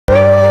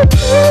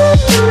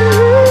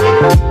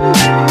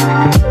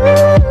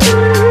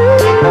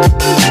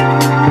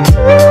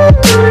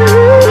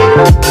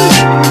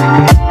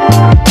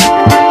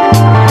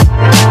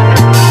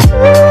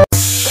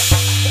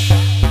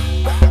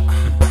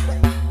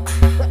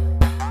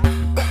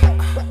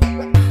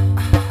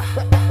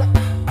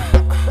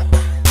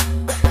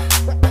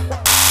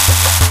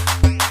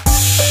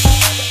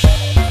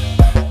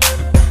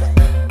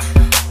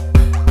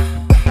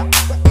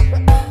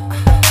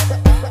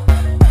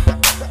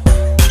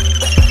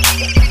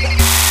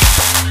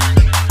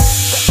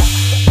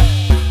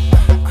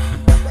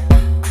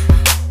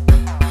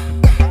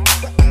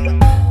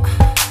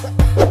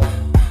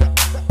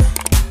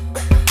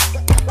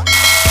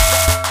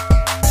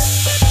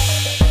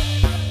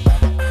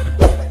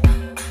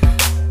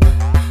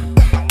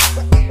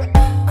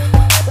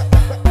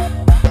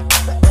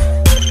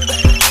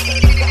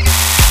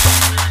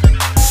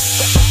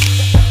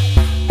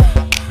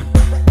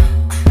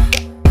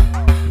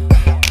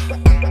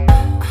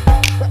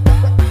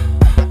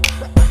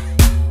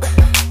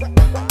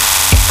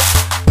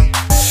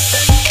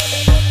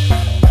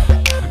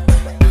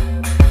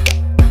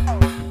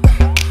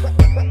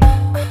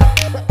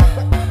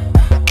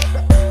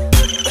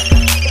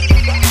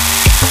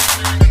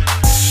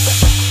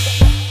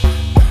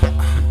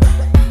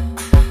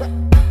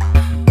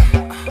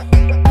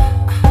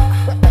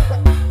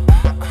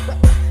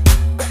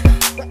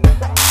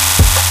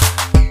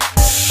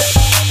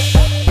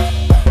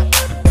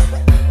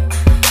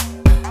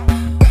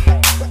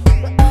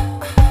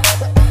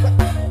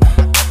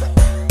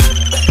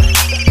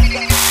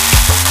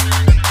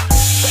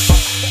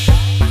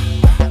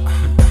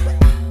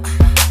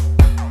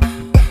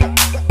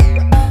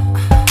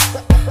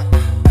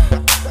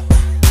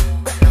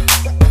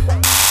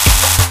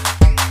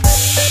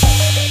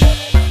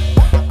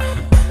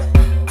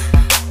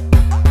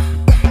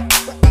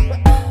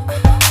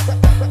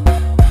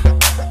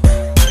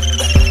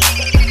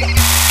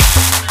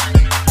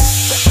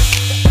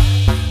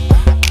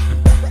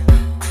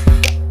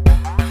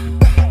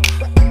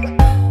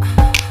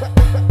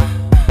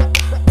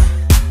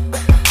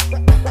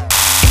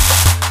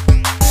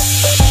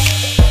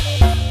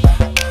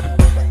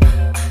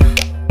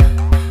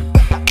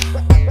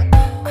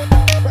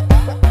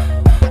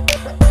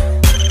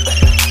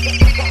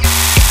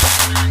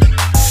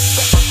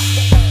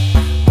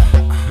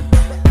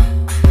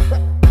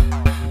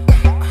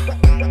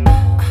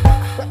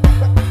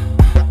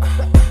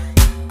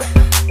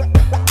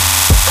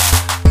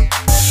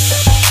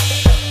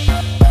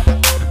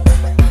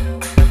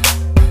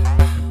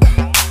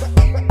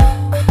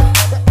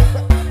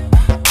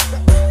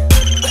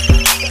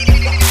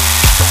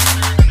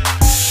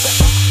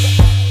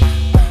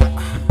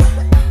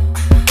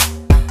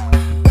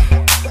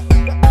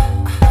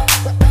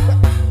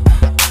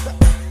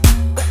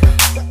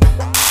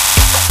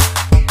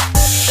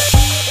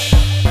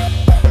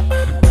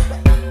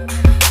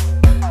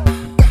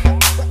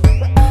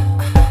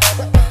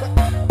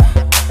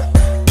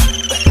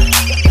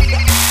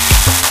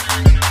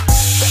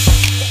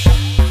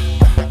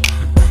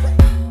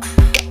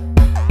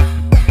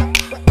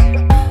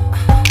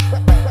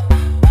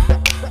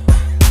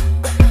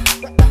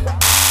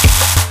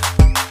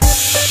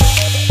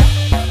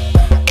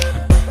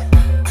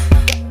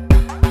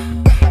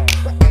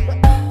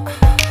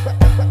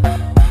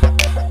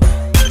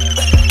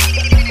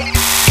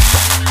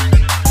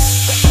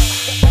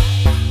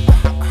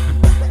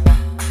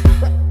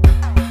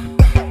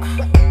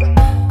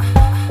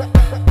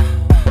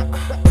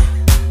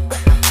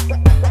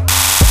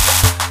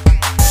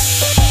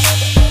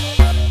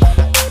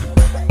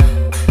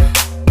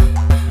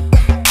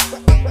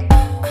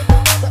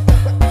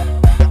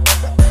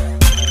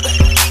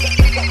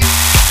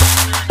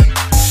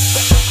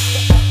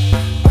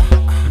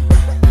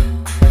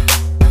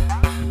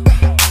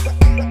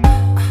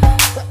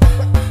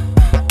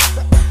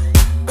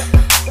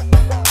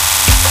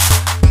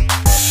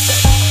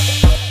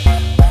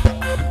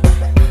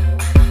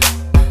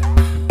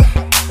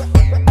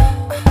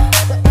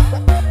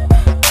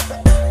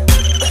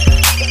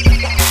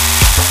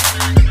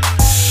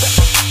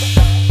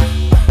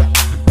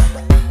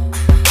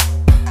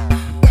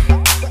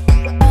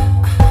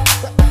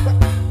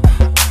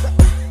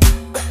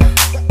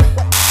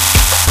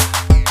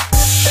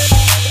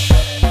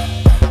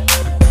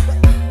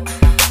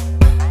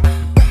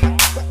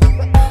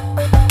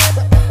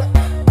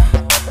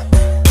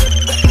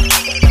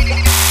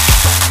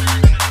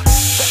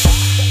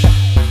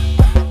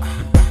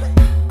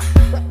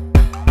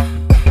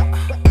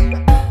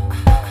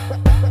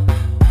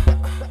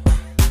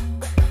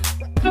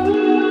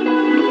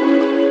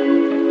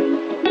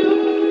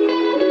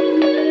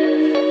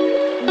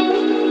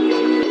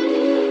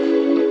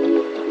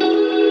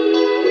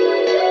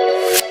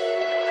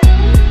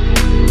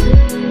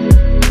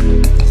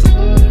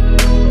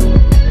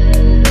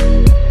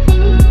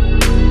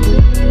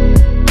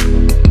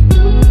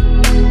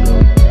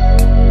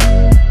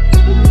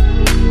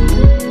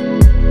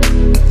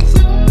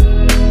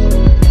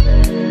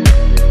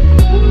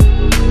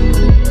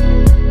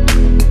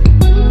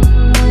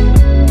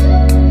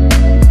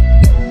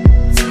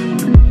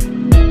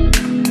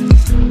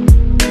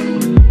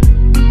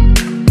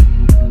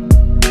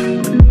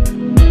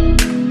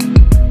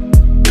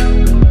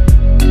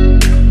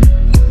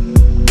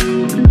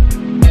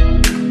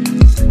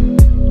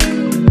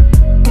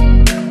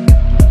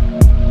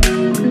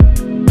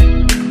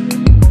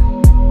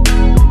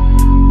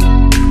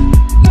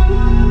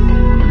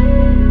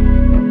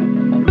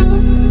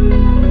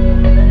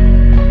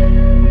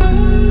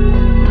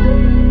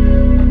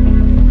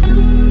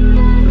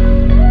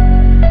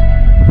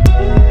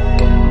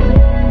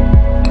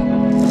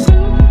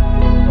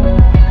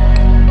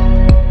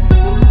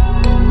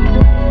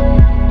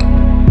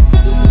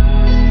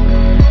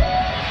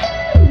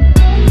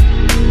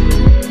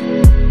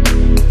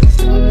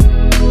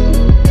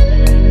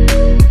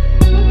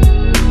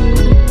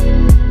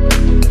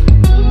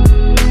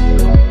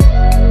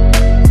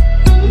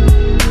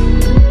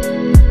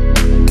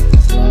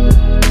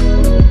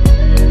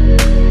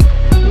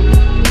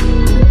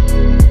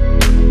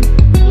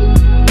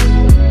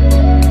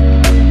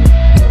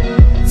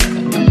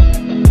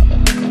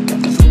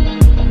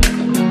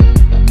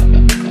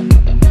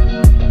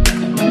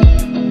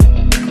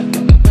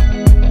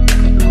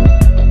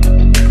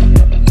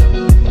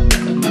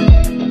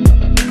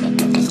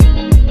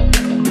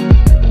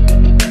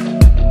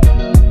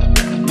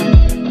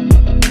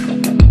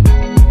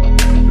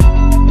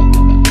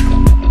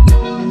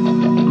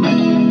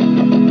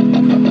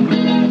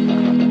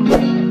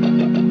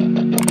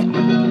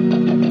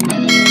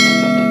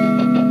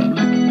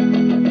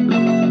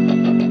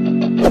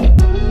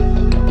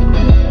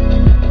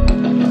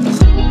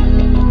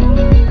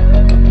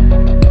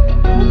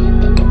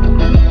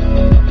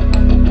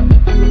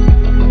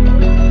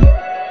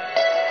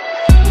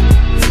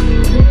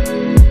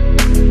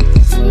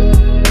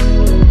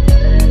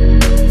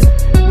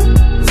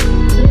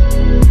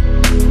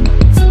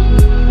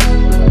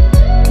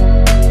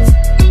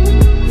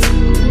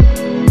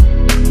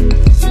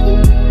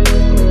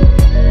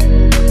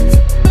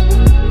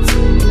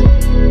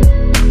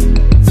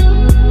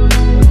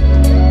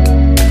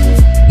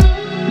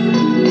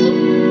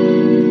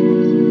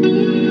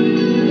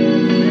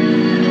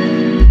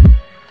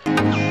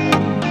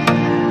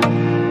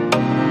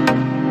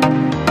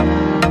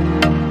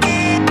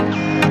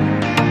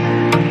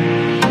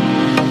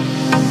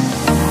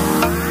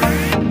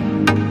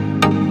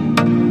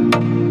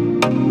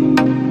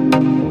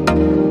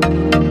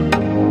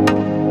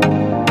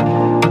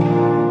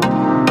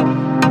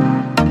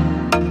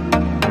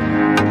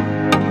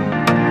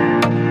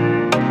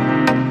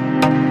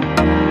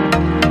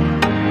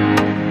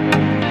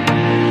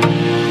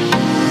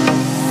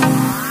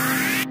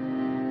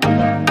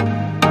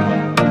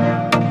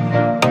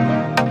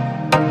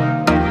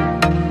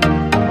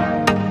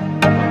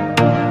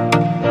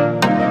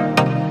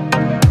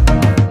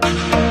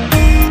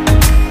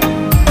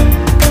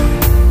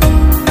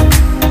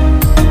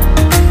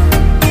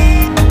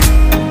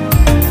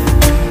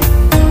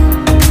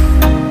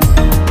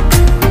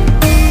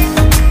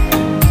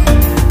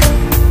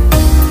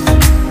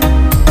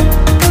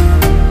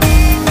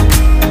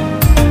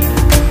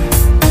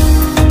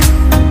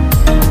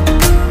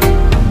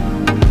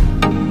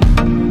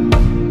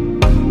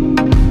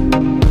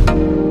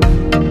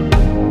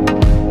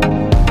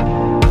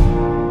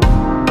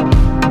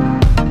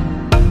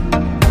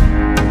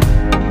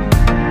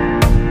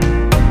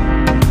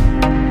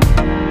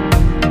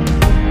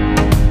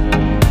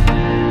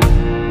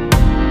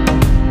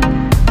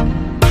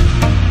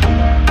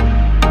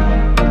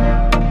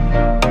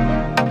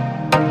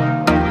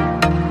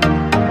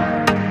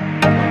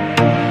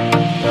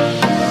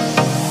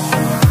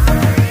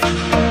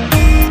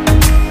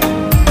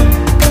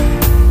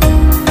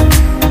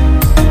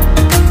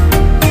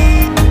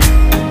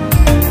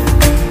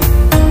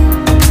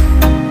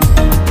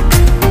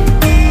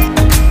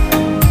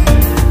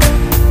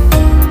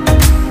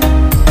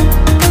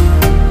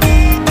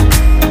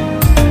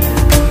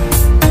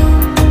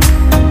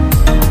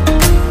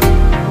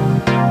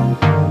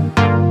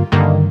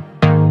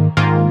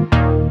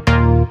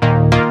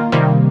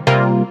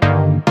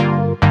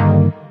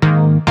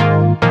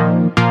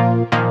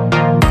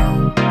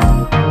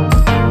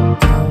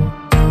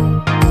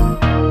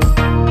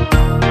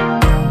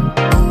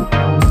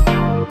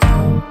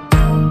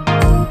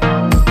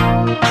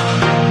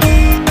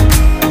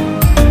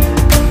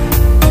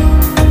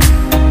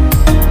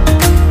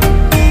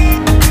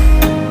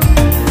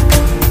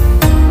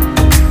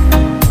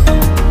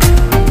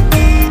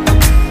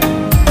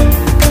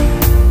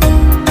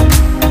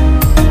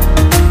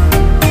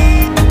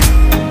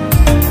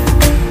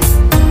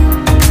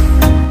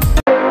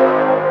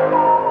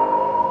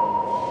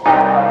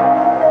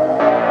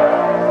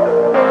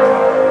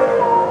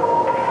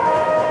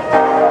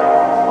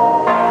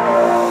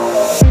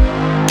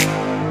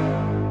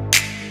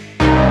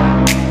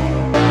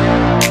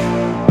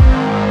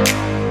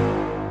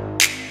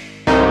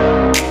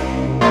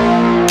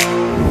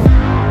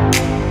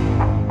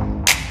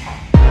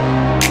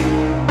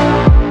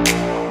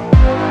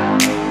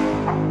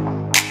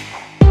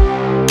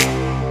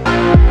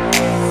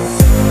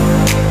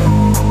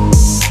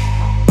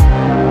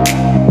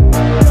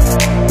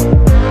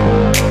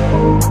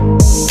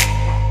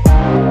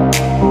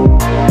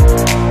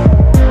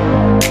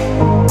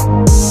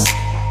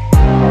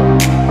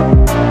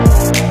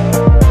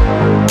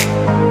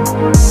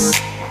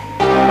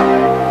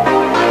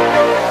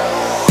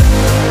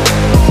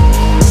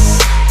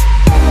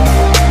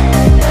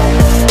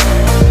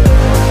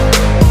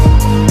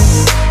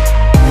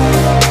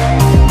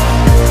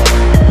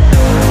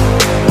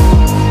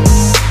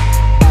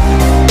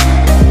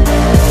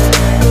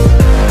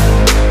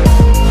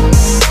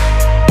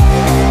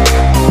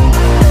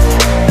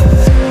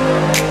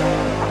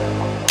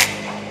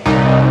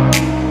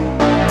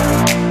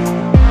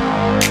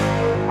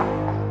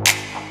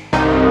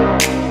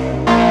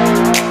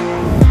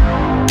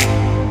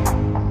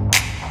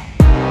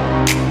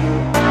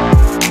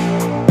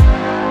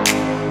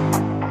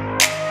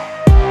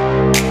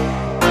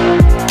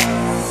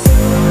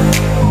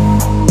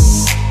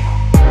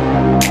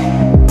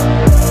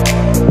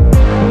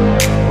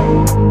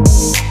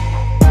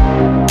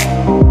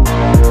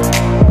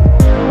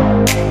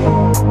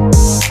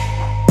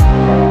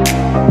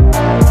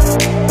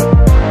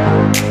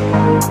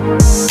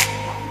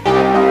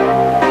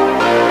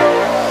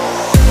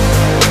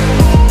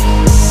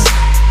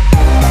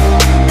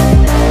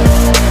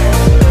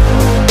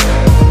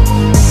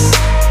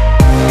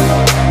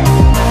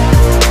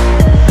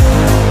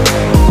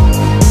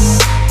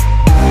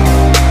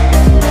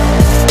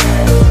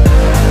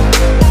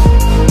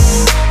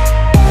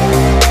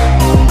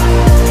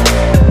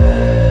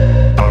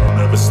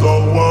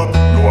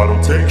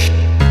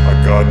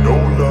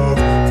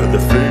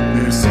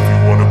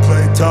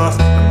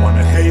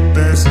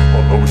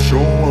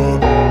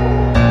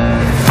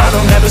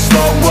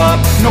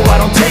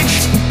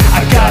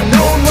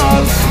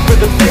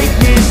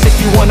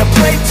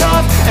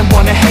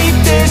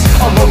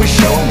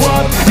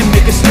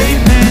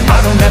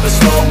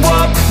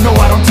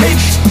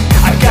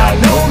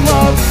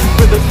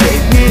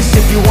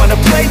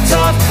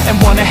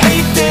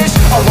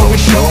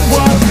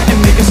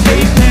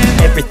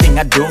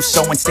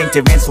So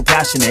instinctive and so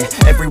passionate.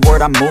 Every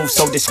word I move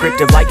so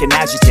descriptive like an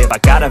adjective. I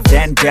got a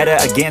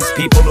vendetta against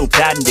people who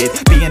patented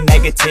being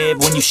negative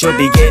when you should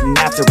be getting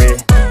after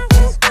it.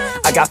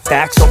 I got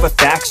facts over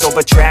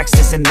tracks,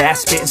 this and that.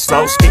 Spitting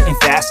slow, spitting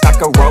fast, I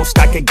could roast,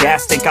 I could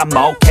gas. Think I'm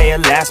okay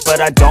at last,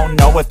 but I don't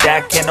know if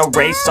that can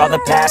erase all the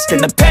past.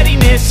 And the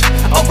pettiness,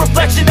 a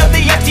reflection of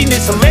the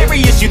emptiness.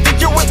 Hilarious, you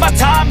think you're worth my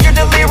time, you're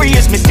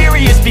delirious.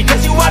 Mysterious,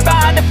 because you hide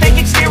behind a fake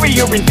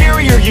exterior.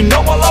 Inferior, you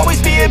know I'll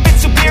always be a bit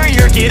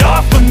superior. Get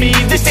off of me,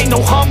 this ain't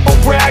no humble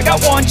brag. I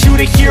want you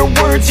to hear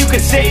words, you can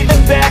say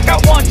them back. I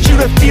want you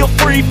to feel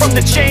free from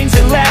the chains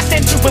at last,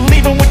 and to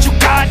believe in what you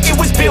got, it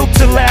was built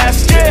to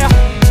last, yeah.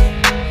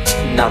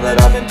 Now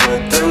that I've been put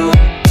through,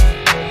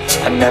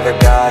 I never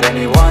got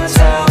anyone's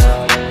help.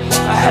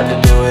 I had to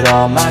do it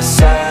all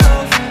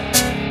myself.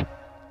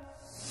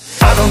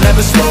 I don't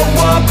ever slow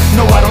up,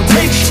 no I don't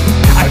take shit.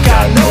 I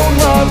got no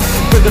love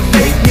for the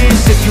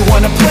fakeness. If you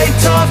wanna play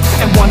tough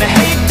and wanna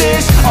hate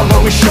this, I'll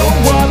always show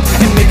up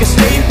and make a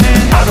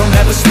statement. I don't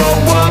ever slow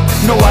up,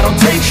 no I don't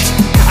take shit.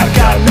 I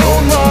got no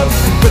love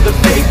for the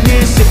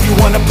fakeness. If you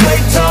wanna play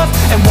tough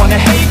and wanna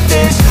hate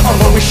this, I'll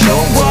always show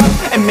up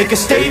and make a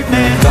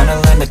statement. Gonna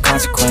learn the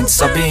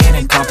consequence of being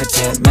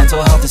incompetent.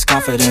 Mental health is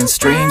confidence,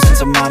 dreams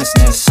into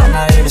modestness. I'm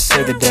not here to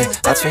save the day,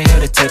 that's for you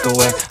to take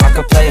away. I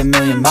could play a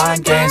million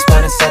mind games,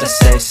 but instead I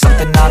say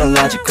something not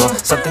illogical,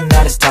 something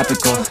that is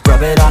topical.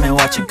 Rub it on and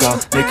watch it go,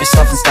 make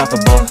yourself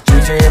unstoppable.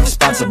 Dreams are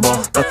irresponsible,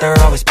 but they're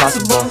always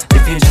possible.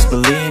 If you just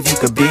believe, you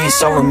could be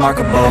so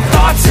remarkable.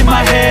 Thoughts in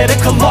my head, a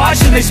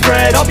collage and they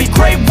spread. I'll be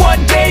great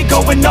one day,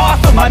 going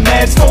off of my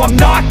meds. No, I'm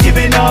not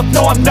giving up,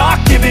 no, I'm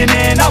not giving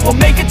in. I will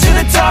make it to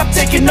the top,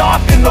 taking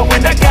off in the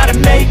wind. I gotta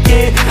make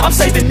it, I'm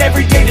saving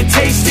every day to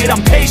taste it.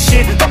 I'm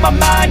patient, but my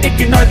mind, it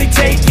can hardly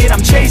take it.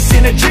 I'm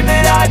chasing a dream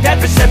that I've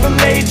had for several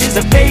ages.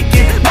 A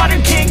vacant,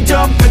 modern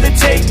kingdom for the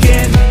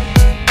taking.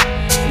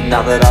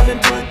 Now that I've been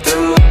put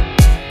through,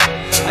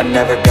 I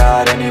never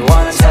got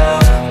anyone's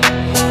help.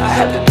 I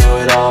had to do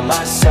it all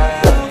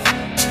myself.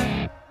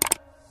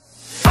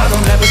 I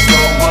don't ever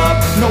slow up,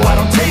 no I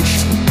don't take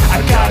shit.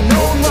 I got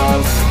no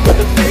love for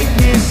the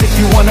fakeness. If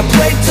you wanna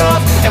play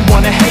tough and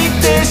wanna hate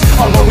this,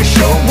 I'll always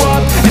show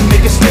up and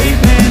make a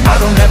statement. I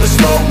don't ever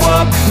slow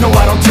up, no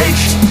I don't take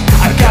shit.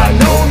 I got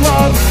no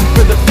love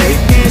for the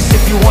fakeness.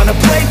 If you wanna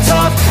play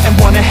tough and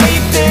wanna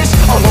hate this,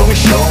 I'll always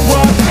show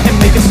up and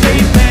make a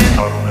statement.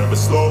 I don't ever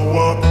slow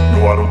up,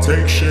 no I don't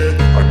take shit.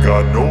 I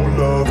got no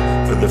love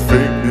for the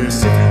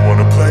fakeness. If you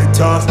wanna play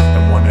tough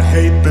and wanna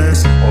hate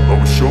this, I'll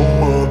always show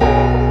up